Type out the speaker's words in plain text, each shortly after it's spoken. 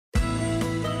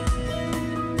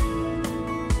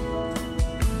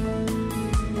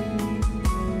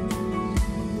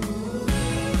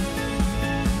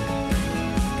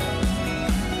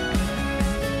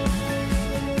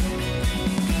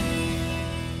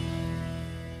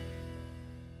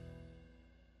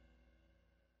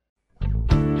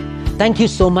Thank you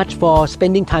so much for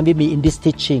spending time with me in this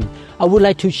teaching. I would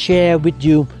like to share with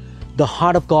you the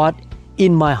heart of God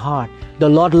in my heart. The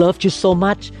Lord loves you so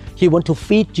much. He wants to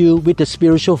feed you with the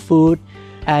spiritual food,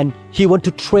 and He wants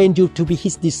to train you to be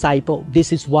His disciple.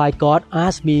 This is why God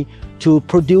asked me to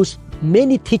produce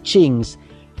many teachings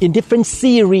in different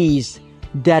series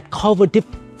that cover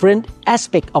different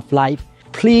aspects of life.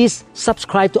 Please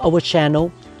subscribe to our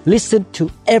channel. Listen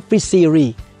to every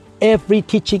series, every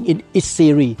teaching in each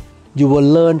series. You will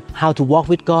learn how to walk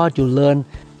with God. You learn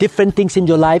different things in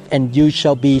your life, and you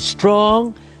shall be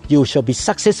strong. You shall be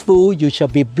successful. You shall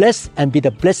be blessed and be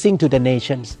the blessing to the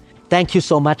nations. Thank you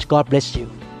so much. God bless you.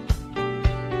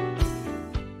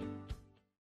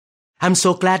 I'm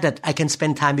so glad that I can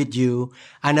spend time with you,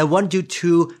 and I want you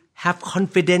to have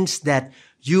confidence that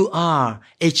you are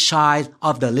a child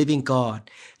of the living God.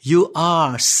 You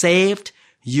are saved,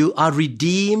 you are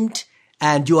redeemed,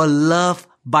 and you are loved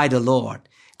by the Lord.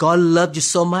 God loved you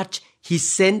so much, He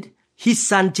sent His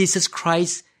Son Jesus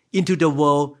Christ into the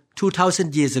world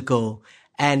 2,000 years ago,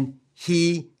 and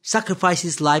He sacrificed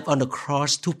His life on the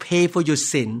cross to pay for your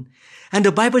sin. And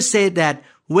the Bible says that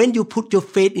when you put your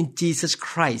faith in Jesus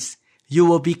Christ, you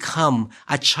will become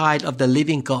a child of the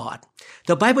living God.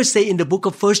 The Bible says in the book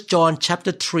of 1 John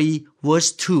chapter 3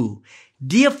 verse 2,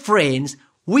 "Dear friends,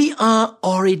 we are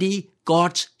already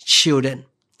God's children,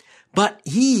 but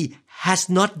He has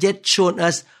not yet shown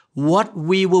us what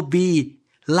we will be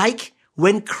like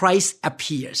when Christ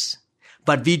appears.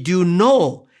 But we do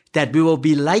know that we will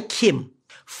be like Him,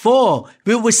 for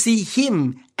we will see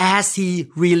Him as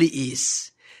He really is."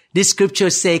 This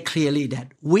scripture says clearly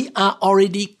that we are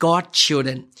already God's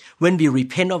children when we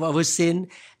repent of our sin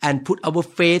and put our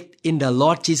faith in the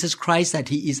Lord Jesus Christ, that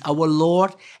He is our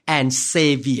Lord and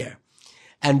Savior.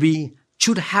 And we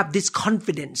should have this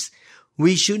confidence.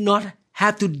 We should not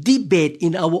have to debate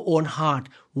in our own heart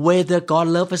whether God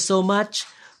loves us so much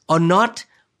or not,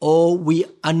 or we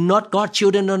are not God's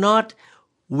children or not.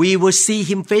 We will see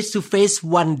Him face to face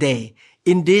one day.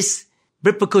 In this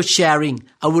biblical sharing,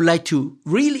 I would like to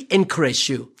really encourage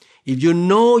you. If you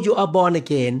know you are born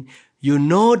again, you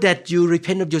know that you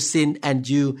repent of your sin and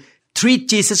you treat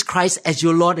Jesus Christ as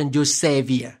your Lord and your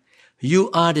Savior, you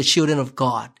are the children of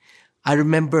God. I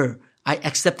remember I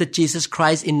accepted Jesus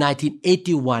Christ in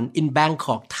 1981 in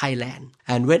Bangkok, Thailand.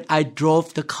 And when I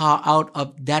drove the car out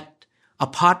of that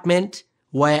apartment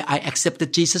where I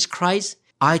accepted Jesus Christ,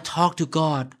 I talked to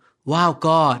God. Wow,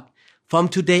 God, from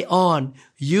today on,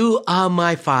 you are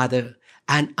my Father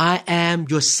and I am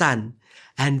your Son.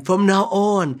 And from now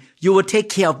on, you will take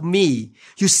care of me.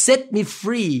 You set me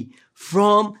free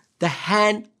from the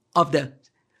hand of the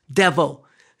devil.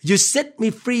 You set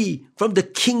me free from the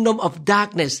kingdom of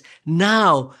darkness.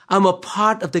 Now I'm a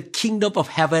part of the kingdom of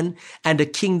heaven and the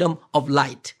kingdom of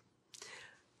light.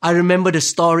 I remember the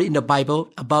story in the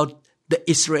Bible about the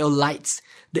Israelites.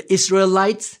 The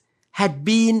Israelites had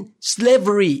been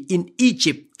slavery in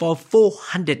Egypt for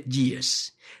 400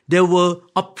 years. They were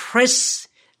oppressed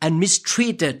and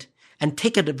mistreated and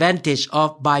taken advantage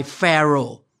of by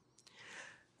Pharaoh.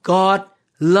 God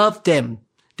loved them.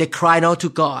 They cried out to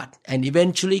God, and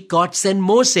eventually God sent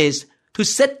Moses to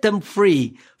set them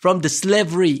free from the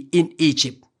slavery in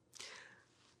Egypt.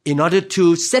 In order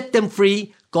to set them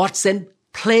free, God sent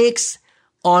plagues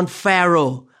on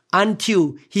Pharaoh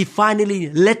until he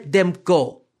finally let them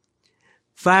go.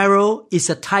 Pharaoh is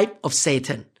a type of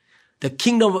Satan. The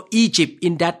kingdom of Egypt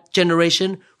in that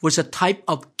generation was a type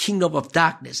of kingdom of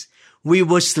darkness. We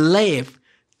were slaves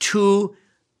to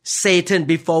Satan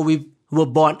before we were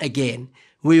born again.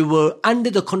 We were under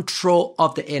the control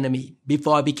of the enemy.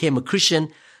 Before I became a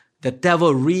Christian, the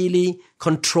devil really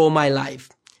controlled my life.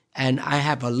 And I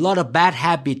have a lot of bad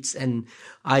habits, and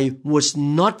I was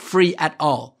not free at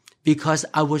all because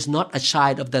I was not a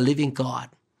child of the living God.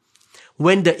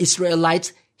 When the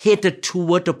Israelites headed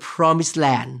toward the promised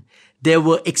land, they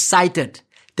were excited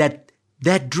that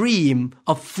their dream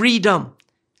of freedom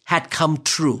had come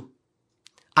true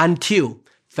until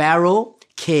Pharaoh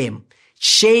came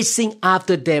chasing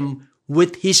after them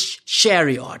with his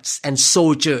chariots and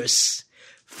soldiers.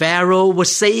 Pharaoh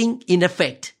was saying in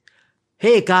effect,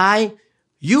 "Hey guy,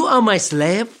 you are my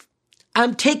slave.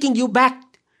 I'm taking you back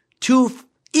to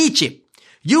Egypt.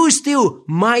 You're still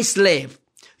my slave.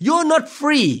 You're not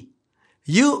free.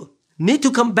 You need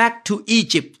to come back to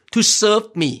Egypt to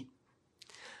serve me."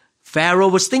 Pharaoh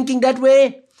was thinking that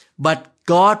way, but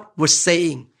God was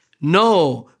saying,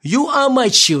 "No, you are my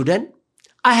children.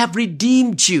 I have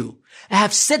redeemed you. I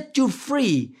have set you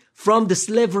free from the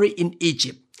slavery in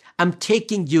Egypt. I'm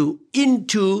taking you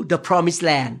into the promised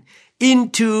land,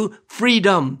 into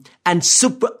freedom and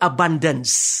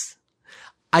superabundance.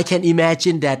 I can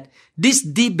imagine that this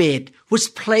debate was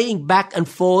playing back and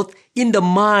forth in the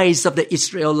minds of the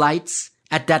Israelites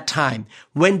at that time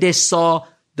when they saw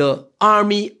the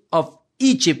army of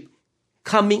Egypt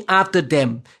coming after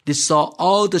them. They saw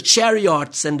all the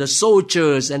chariots and the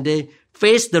soldiers, and they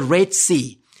faced the Red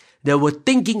Sea. They were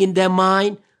thinking in their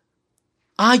mind,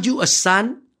 are you a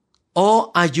son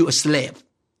or are you a slave?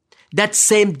 That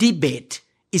same debate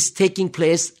is taking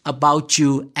place about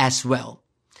you as well.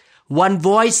 One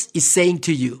voice is saying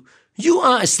to you, you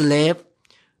are a slave.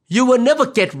 You will never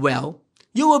get well.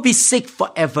 You will be sick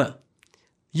forever.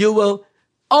 You will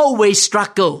always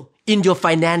struggle in your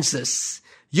finances.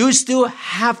 You still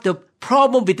have the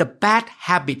problem with the bad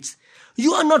habits.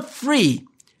 You are not free.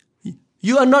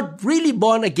 You are not really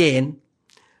born again.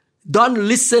 Don't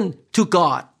listen to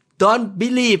God. Don't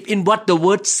believe in what the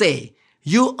words say.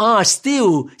 You are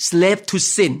still slave to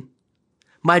sin.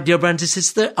 My dear brothers and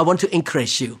sisters, I want to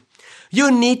encourage you.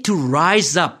 You need to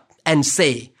rise up and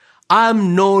say,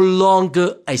 I'm no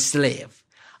longer a slave.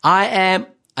 I am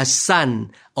a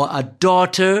son or a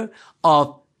daughter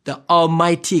of the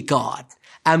Almighty God.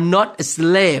 I'm not a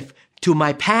slave to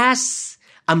my past.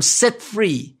 I'm set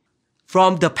free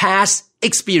from the past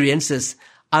experiences.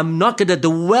 I'm not going to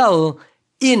dwell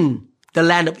in the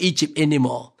land of Egypt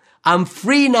anymore. I'm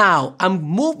free now. I'm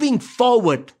moving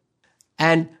forward.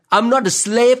 And I'm not a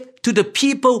slave to the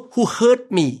people who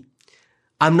hurt me.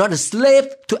 I'm not a slave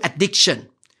to addiction,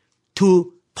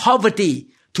 to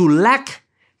poverty, to lack,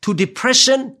 to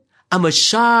depression. I'm a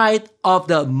child of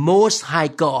the Most High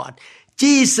God.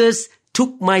 Jesus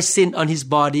took my sin on his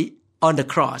body on the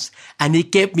cross, and he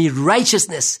gave me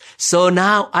righteousness. So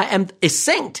now I am a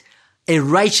saint, a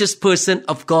righteous person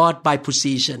of God by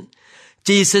position.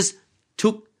 Jesus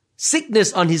took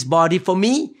sickness on his body for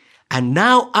me, and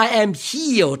now I am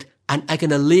healed, and I'm going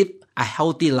to live a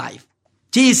healthy life.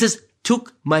 Jesus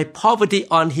took my poverty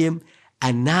on him,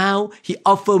 and now he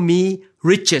offered me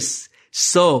riches.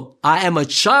 So I am a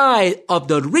child of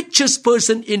the richest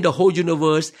person in the whole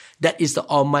universe, that is the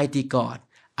Almighty God.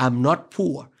 I'm not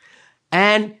poor.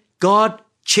 And God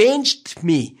changed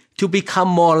me to become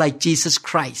more like Jesus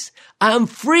Christ. I'm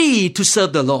free to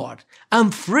serve the Lord.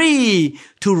 I'm free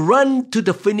to run to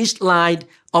the finish line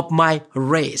of my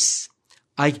race.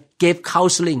 I gave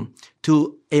counseling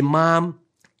to a mom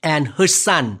and her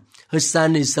son. Her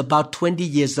son is about 20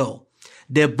 years old.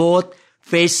 They both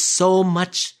face so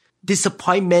much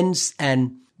disappointments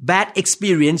and bad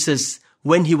experiences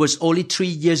when he was only 3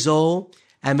 years old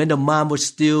and when the mom was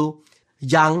still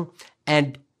young,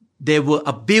 and they were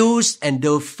abused and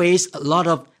they faced a lot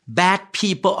of bad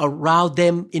people around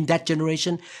them in that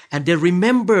generation, and they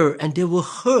remember and they were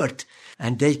hurt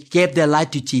and they gave their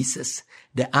life to Jesus.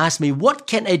 They asked me, what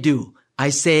can I do? I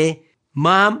say,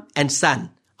 Mom and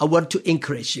son, I want to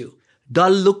encourage you.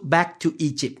 Don't look back to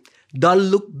Egypt. Don't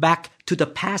look back to the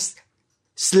past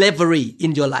slavery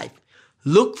in your life.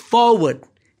 Look forward.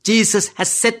 Jesus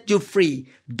has set you free.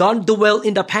 Don't dwell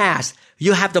in the past.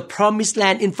 You have the promised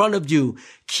land in front of you.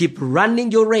 Keep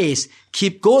running your race.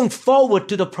 Keep going forward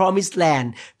to the promised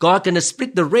land. God gonna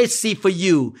split the Red Sea for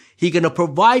you. He gonna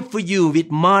provide for you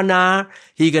with manna.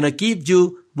 He gonna give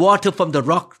you water from the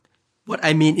rock. What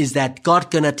I mean is that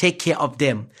God gonna take care of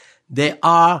them. They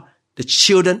are the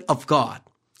children of God.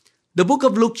 The book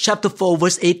of Luke chapter 4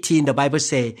 verse 18, the Bible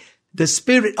says, the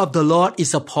Spirit of the Lord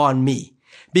is upon me,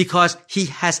 because he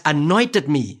has anointed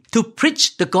me to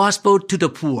preach the gospel to the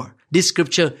poor. This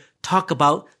scripture talk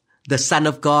about the Son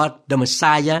of God, the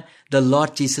Messiah, the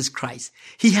Lord Jesus Christ.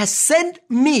 He has sent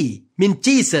me,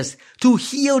 Jesus, to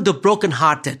heal the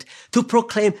brokenhearted, to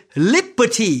proclaim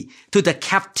liberty to the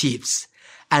captives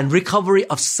and recovery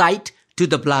of sight to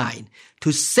the blind,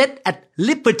 to set at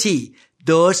liberty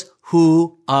those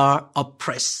who are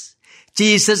oppressed.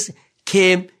 Jesus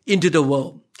came into the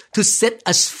world to set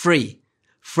us free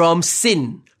from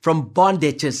sin, from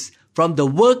bondages, from the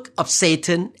work of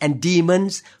Satan and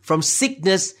demons, from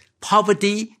sickness,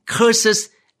 poverty, curses,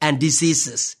 and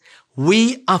diseases.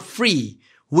 We are free.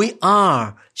 We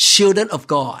are children of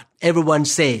God. Everyone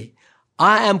say,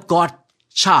 I am God's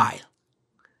child.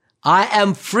 I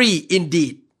am free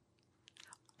indeed.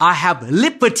 I have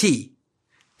liberty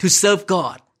to serve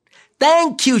God.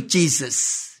 Thank you,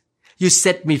 Jesus. You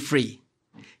set me free.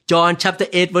 John chapter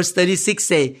 8 verse 36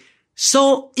 say,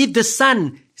 so if the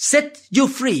Son set you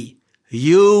free,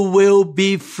 you will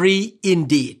be free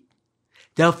indeed.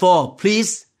 Therefore,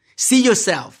 please see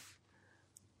yourself.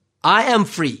 I am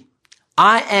free.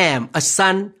 I am a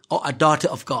son or a daughter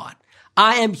of God.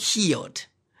 I am healed.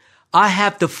 I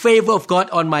have the favor of God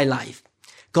on my life.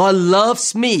 God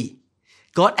loves me.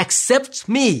 God accepts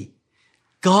me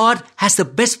God has the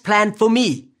best plan for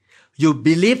me. You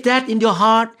believe that in your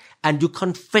heart and you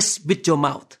confess with your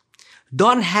mouth.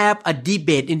 Don't have a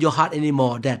debate in your heart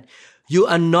anymore that you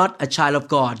are not a child of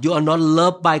God. You are not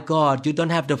loved by God. You don't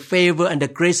have the favor and the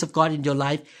grace of God in your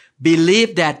life.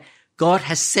 Believe that God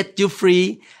has set you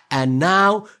free and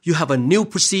now you have a new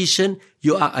position.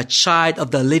 You are a child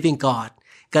of the living God.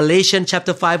 Galatians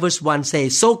chapter 5 verse 1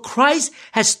 says, so Christ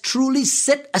has truly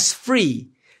set us free.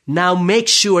 Now make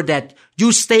sure that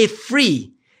you stay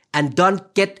free and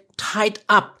don't get tied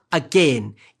up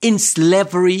again in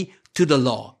slavery to the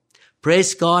law.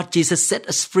 Praise God, Jesus set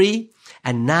us free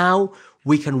and now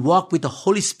we can walk with the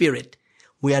Holy Spirit.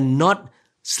 We are not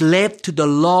slave to the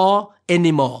law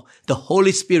anymore. The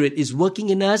Holy Spirit is working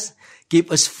in us,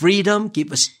 give us freedom,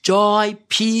 give us joy,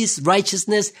 peace,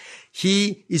 righteousness.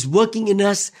 He is working in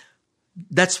us.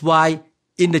 That's why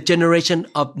in the generation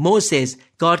of Moses,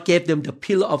 God gave them the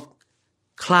pillar of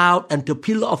cloud and the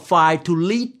pillar of fire to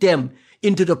lead them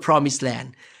into the promised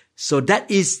land. So that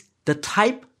is the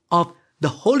type of the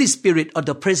Holy Spirit or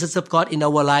the presence of God in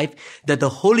our life, that the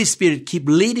Holy Spirit keep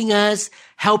leading us,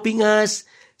 helping us,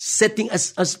 setting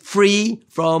us free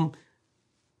from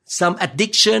some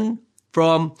addiction,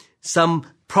 from some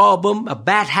problem, a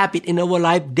bad habit in our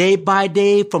life, day by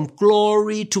day, from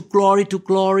glory to glory to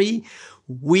glory.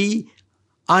 We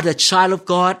are the child of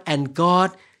God and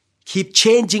God keep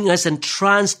changing us and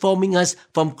transforming us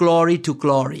from glory to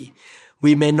glory.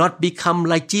 We may not become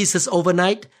like Jesus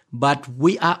overnight, but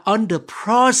we are on the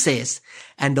process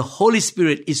and the Holy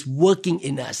Spirit is working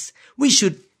in us. We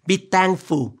should be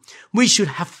thankful. We should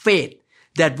have faith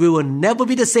that we will never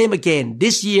be the same again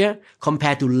this year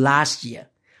compared to last year.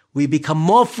 We become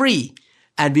more free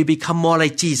and we become more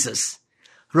like Jesus.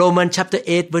 Romans chapter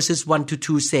 8 verses 1 to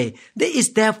 2 say, there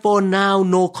is therefore now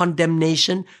no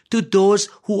condemnation to those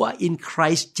who are in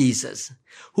Christ Jesus,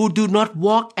 who do not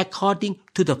walk according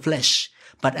to the flesh,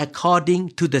 but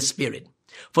according to the Spirit.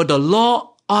 For the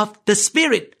law of the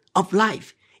Spirit of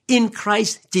life in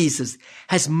Christ Jesus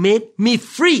has made me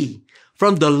free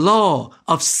from the law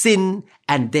of sin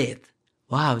and death.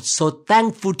 Wow, so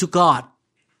thankful to God.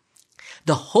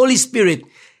 The Holy Spirit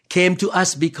came to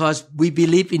us because we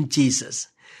believe in Jesus.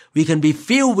 We can be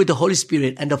filled with the Holy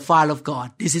Spirit and the fire of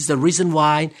God. This is the reason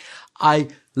why I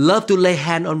love to lay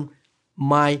hand on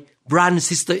my brother and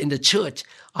sister in the church.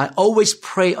 I always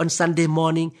pray on Sunday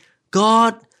morning,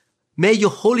 God, may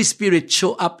your Holy Spirit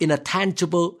show up in a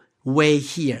tangible way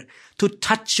here to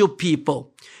touch your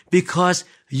people, because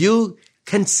you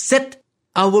can set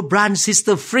our brother and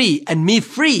sister free and me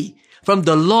free from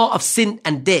the law of sin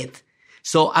and death.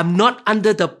 So I'm not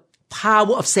under the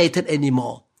power of Satan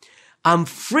anymore. I'm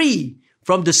free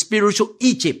from the spiritual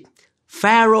Egypt.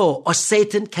 Pharaoh or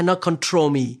Satan cannot control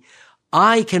me.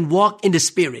 I can walk in the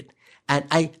Spirit and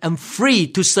I am free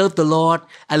to serve the Lord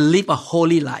and live a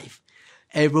holy life.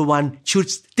 Everyone should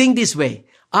think this way.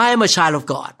 I am a child of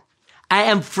God. I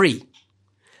am free.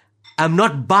 I'm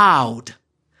not bound.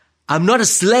 I'm not a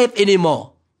slave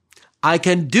anymore. I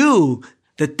can do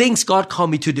the things God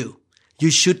called me to do. You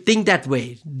should think that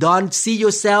way. Don't see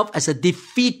yourself as a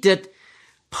defeated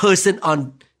person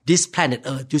on this planet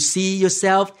Earth. You see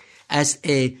yourself as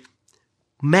a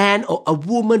man or a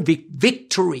woman with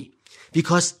victory,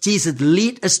 because Jesus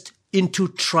leads us into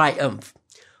triumph.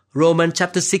 Romans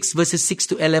chapter 6 verses 6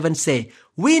 to 11 say,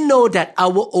 we know that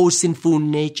our old sinful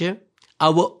nature,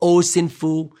 our old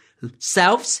sinful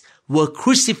selves were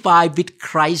crucified with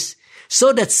Christ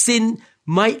so that sin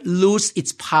might lose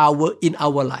its power in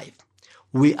our life.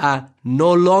 We are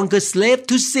no longer slaves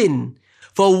to sin.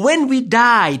 For when we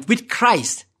died with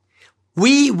Christ,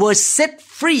 we were set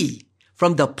free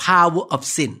from the power of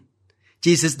sin.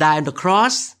 Jesus died on the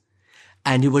cross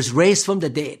and he was raised from the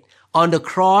dead. On the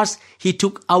cross, he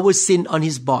took our sin on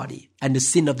his body and the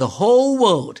sin of the whole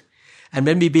world. And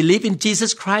when we believe in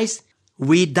Jesus Christ,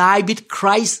 we die with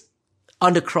Christ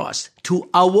on the cross to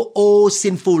our old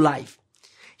sinful life.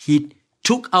 He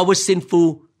took our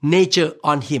sinful nature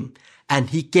on him and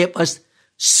he gave us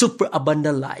super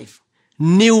abundant life,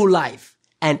 new life,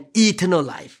 and eternal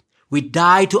life. We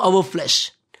die to our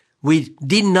flesh. We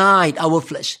denied our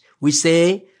flesh. We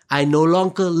say, I no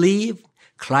longer live.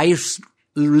 Christ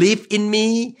live in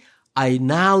me. I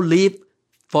now live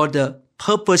for the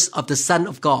purpose of the Son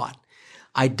of God.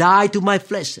 I die to my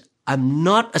flesh. I'm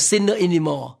not a sinner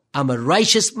anymore. I'm a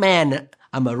righteous man.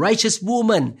 I'm a righteous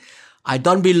woman. I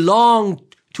don't belong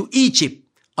to Egypt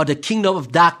or the kingdom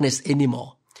of darkness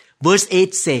anymore. Verse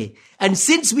 8 say, and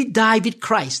since we died with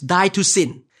Christ, died to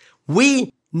sin,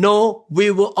 we know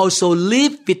we will also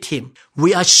live with him.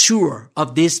 We are sure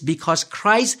of this because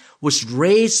Christ was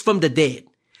raised from the dead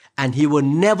and he will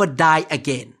never die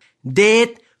again. Death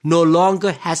no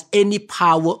longer has any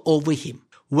power over him.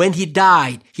 When he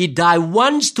died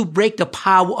once to break the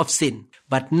power of sin.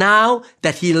 But now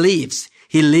that he lives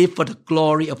for the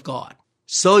glory of God.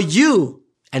 So you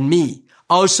and me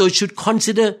also should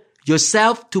consider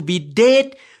yourself to be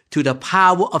dead to the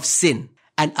power of sin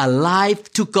and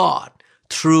alive to God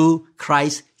through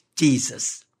Christ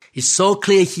Jesus. It's so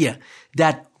clear here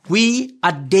that we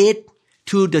are dead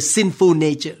to the sinful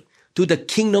nature, to the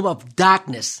kingdom of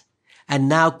darkness. And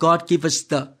now God gives us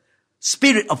the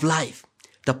Spirit of life,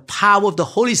 the power of the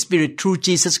Holy Spirit through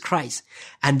Jesus Christ.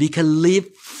 And we can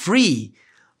live free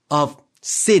of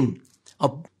sin,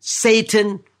 of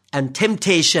Satan and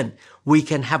temptation. We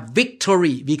can have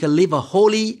victory. We can live a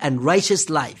holy and righteous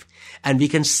life. And we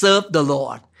can serve the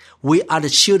Lord. We are the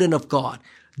children of God.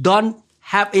 Don't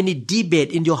have any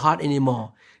debate in your heart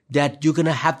anymore that you're going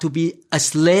to have to be a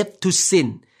slave to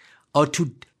sin or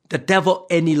to the devil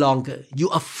any longer. You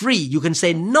are free. You can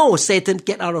say, no, Satan,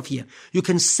 get out of here. You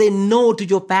can say no to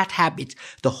your bad habits.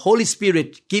 The Holy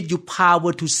Spirit gives you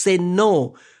power to say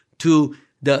no to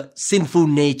the sinful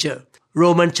nature.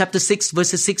 Romans chapter 6,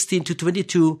 verses 16 to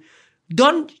 22.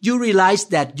 Don't you realize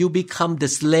that you become the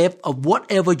slave of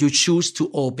whatever you choose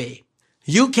to obey?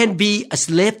 You can be a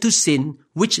slave to sin,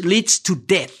 which leads to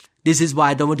death. This is why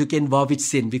I don't want to get involved with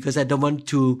sin, because I don't want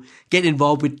to get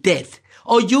involved with death.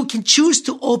 Or you can choose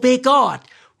to obey God,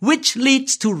 which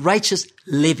leads to righteous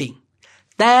living.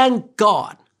 Thank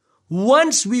God.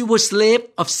 Once we were slaves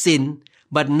of sin,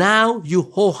 but now you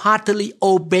wholeheartedly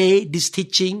obey this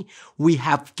teaching we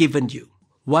have given you.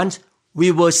 Once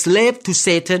we were slaves to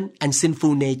Satan and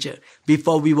sinful nature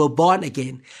before we were born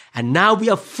again. And now we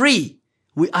are free.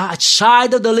 We are a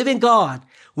child of the living God.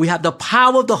 We have the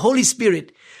power of the Holy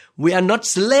Spirit. We are not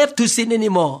slaves to sin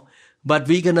anymore, but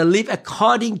we're going to live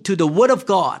according to the Word of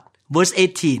God. Verse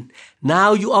 18.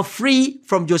 Now you are free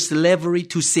from your slavery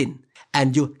to sin,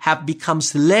 and you have become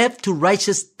slave to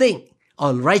righteous thing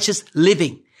or righteous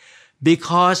living.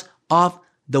 Because of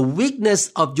the weakness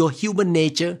of your human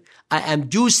nature, I am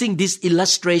using this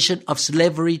illustration of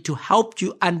slavery to help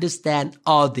you understand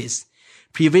all this.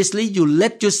 Previously, you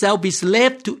let yourself be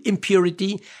slave to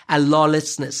impurity and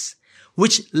lawlessness,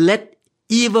 which led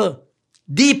ever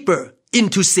deeper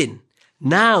into sin.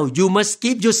 Now you must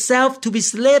give yourself to be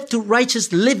slave to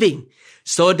righteous living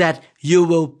so that you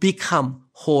will become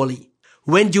holy.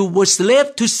 When you were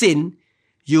slave to sin,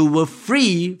 you were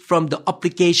free from the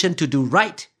obligation to do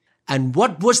right. And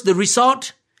what was the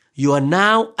result? You are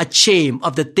now ashamed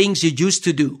of the things you used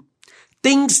to do.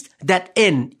 Things that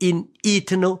end in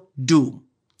eternal doom.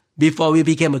 Before we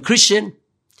became a Christian,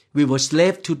 we were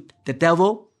slaves to the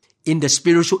devil in the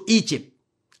spiritual Egypt.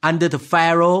 Under the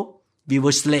Pharaoh, we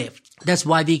were slaves. That's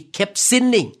why we kept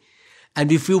sinning. And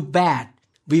we feel bad.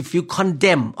 We feel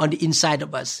condemned on the inside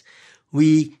of us.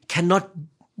 We cannot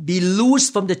be loose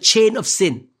from the chain of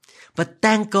sin. But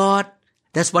thank God,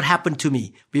 that's what happened to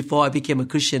me before I became a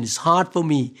Christian. It's hard for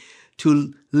me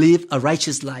to live a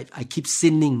righteous life. I keep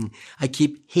sinning. I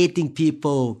keep hating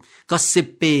people,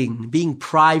 gossiping, being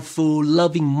prideful,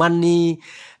 loving money,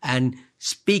 and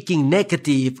speaking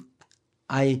negative.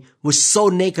 I was so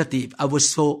negative. I was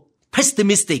so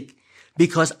pessimistic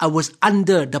because I was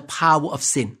under the power of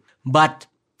sin. But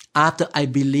after I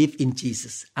believed in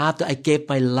Jesus, after I gave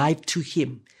my life to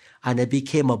Him, and I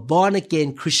became a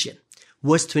born-again Christian,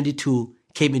 verse 22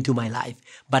 came into my life.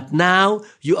 But now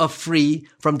you are free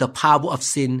from the power of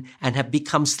sin and have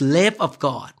become slave of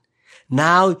God.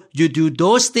 Now you do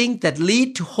those things that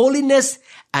lead to holiness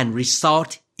and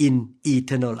result in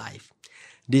eternal life.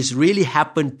 This really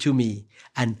happened to me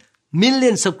and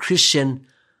millions of Christians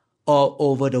all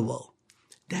over the world.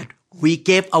 That we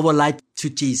gave our life to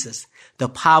Jesus. The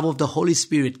power of the Holy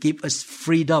Spirit gives us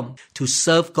freedom to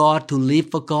serve God, to live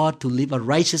for God, to live a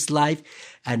righteous life.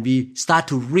 And we start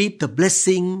to reap the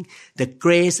blessing, the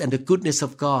grace and the goodness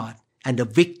of God and the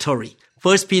victory.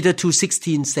 1 Peter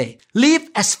 2:16 say, live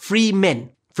as free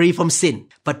men, free from sin,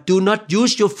 but do not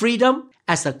use your freedom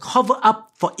as a cover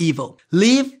up for evil.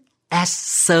 Live as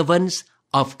servants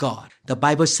of God. The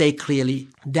Bible says clearly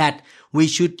that we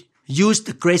should use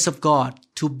the grace of God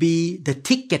to be the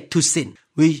ticket to sin.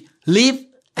 We live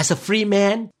as a free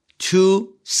man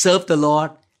to serve the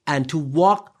Lord and to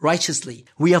walk righteously.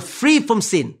 We are free from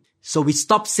sin. So we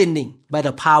stop sinning by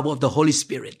the power of the Holy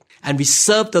Spirit. And we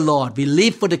serve the Lord. We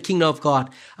live for the kingdom of God.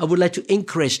 I would like to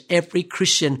encourage every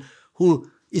Christian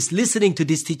who is listening to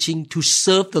this teaching to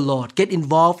serve the Lord. Get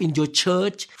involved in your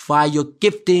church, find your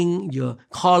gifting, your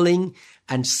calling,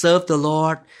 and serve the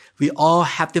Lord. We all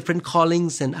have different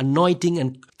callings and anointing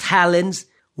and talents.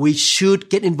 we should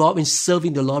get involved in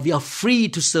serving the Lord. We are free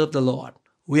to serve the Lord.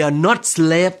 We are not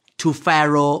slave to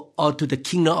Pharaoh or to the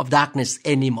kingdom of darkness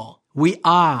anymore. We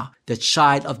are the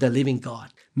child of the living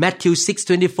God. Matthew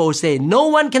 6:24 says, no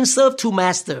one can serve two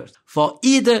masters, for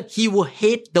either he will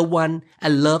hate the one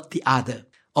and love the other,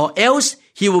 or else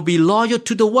he will be loyal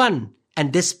to the one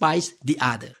and despise the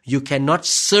other. You cannot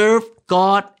serve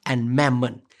God and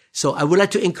mammon. So I would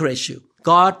like to encourage you.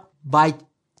 God, by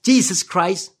Jesus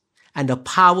Christ and the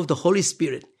power of the Holy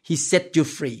Spirit, He set you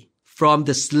free from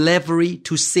the slavery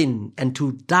to sin and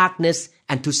to darkness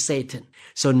and to Satan.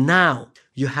 So now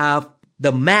you have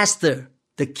the Master,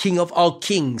 the King of all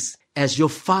kings, as your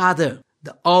Father,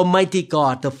 the Almighty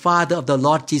God, the Father of the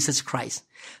Lord Jesus Christ.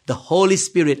 The Holy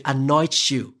Spirit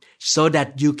anoints you so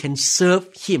that you can serve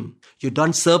Him. You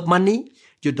don't serve money.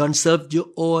 You don't serve your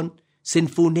own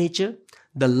sinful nature,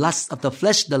 the lust of the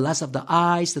flesh, the lust of the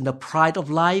eyes, and the pride of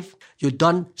life. You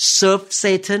don't serve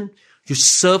Satan. You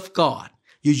serve God.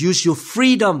 You use your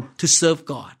freedom to serve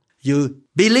God. You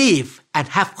believe and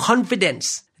have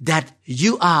confidence that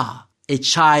you are a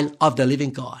child of the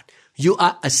living God. You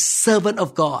are a servant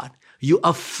of God. You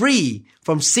are free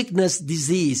from sickness,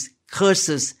 disease,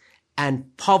 curses,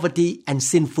 and poverty and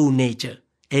sinful nature.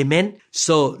 Amen.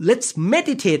 So let's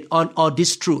meditate on all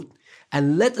this truth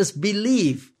and let us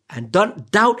believe and don't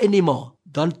doubt anymore.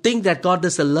 Don't think that God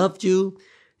doesn't love you.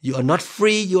 You are not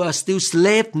free. You are still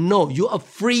slave. No, you are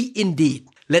free indeed.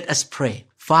 Let us pray.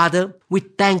 Father, we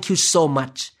thank you so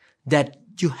much that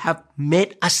you have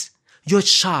made us your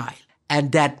child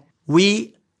and that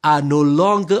we are no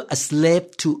longer a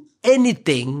slave to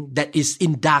anything that is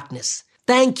in darkness.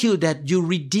 Thank you that you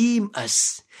redeem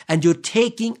us and you're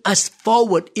taking us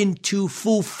forward into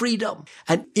full freedom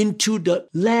and into the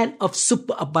land of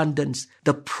superabundance,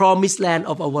 the promised land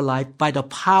of our life by the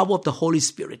power of the Holy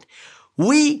Spirit.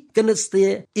 We're going to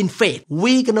stay in faith.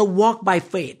 We're going to walk by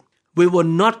faith. We will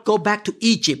not go back to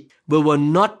Egypt. We will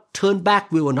not turn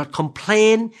back. We will not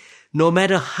complain. No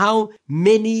matter how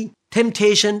many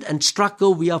temptations and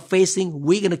struggle we are facing,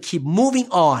 we're going to keep moving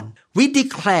on. We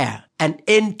declare an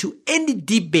end to any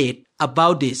debate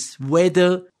about this,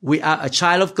 whether we are a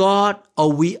child of God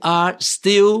or we are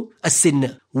still a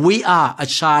sinner. We are a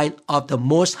child of the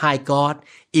Most High God.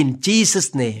 In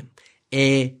Jesus' name,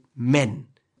 amen.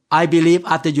 I believe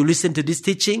after you listen to this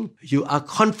teaching, you are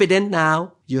confident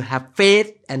now. You have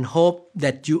faith and hope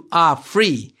that you are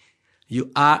free.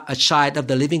 You are a child of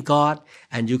the living God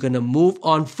and you're going to move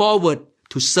on forward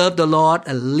to serve the Lord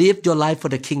and live your life for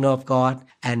the kingdom of God.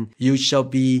 And you shall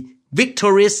be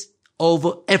victorious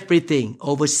over everything,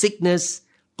 over sickness,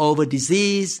 over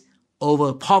disease,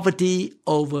 over poverty,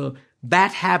 over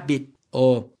bad habit,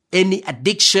 or any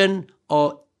addiction,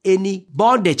 or any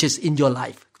bondages in your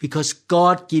life. Because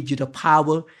God gives you the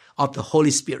power of the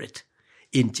Holy Spirit.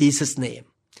 In Jesus' name.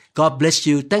 God bless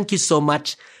you. Thank you so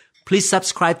much. Please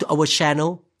subscribe to our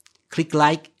channel. Click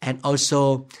like and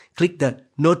also click the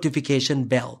notification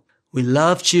bell. We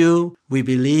love you. We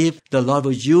believe the Lord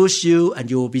will use you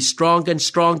and you will be stronger and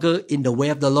stronger in the way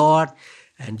of the Lord.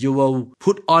 And you will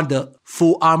put on the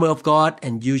full armor of God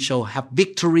and you shall have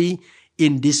victory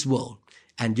in this world.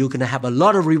 And you're going to have a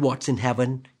lot of rewards in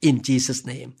heaven in Jesus'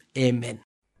 name. Amen.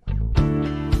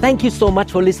 Thank you so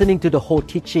much for listening to the whole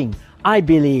teaching. I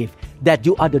believe that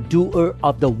you are the doer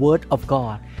of the word of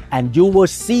God and you will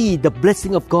see the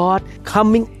blessing of God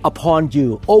coming upon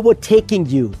you, overtaking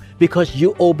you because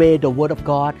you obey the word of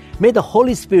God. May the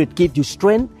Holy Spirit give you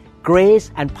strength, grace,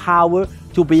 and power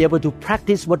to be able to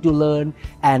practice what you learn,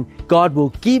 and God will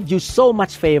give you so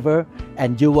much favor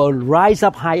and you will rise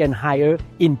up higher and higher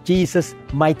in Jesus'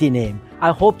 mighty name.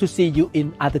 I hope to see you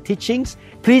in other teachings.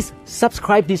 Please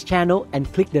subscribe this channel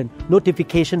and click the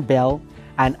notification bell.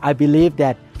 And I believe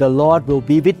that the Lord will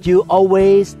be with you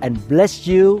always and bless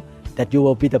you, that you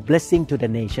will be the blessing to the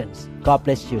nations. God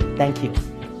bless you. Thank you.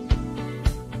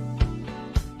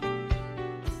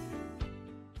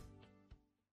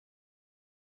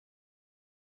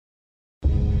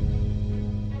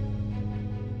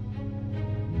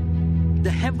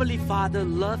 The Heavenly Father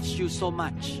loves you so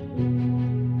much.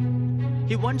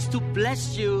 He wants to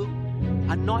bless you,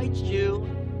 anoint you,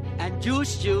 and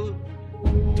use you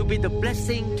to be the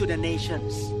blessing to the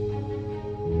nations.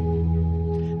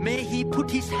 May He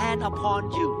put His hand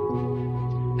upon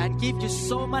you and give you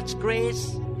so much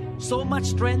grace, so much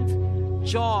strength,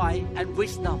 joy, and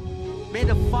wisdom. May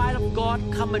the fire of God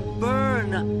come and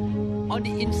burn on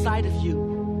the inside of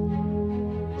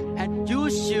you and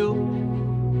use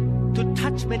you to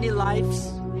touch many lives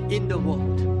in the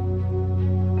world.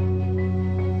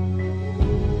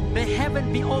 May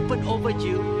heaven be open over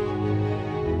you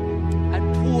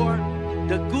and pour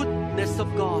the goodness goodness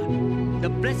of God, the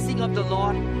blessing of the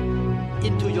Lord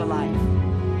into your life.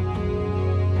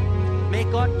 May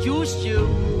God use you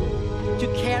to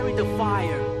carry the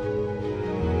fire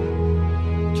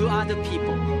to other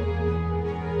people.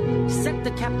 Set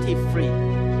the captive free,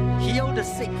 heal the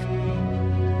sick,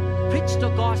 preach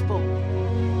the gospel,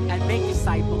 and make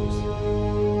disciples.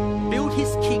 Build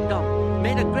His kingdom.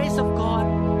 May the grace of God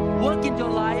work in your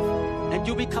life and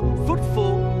you become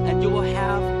fruitful and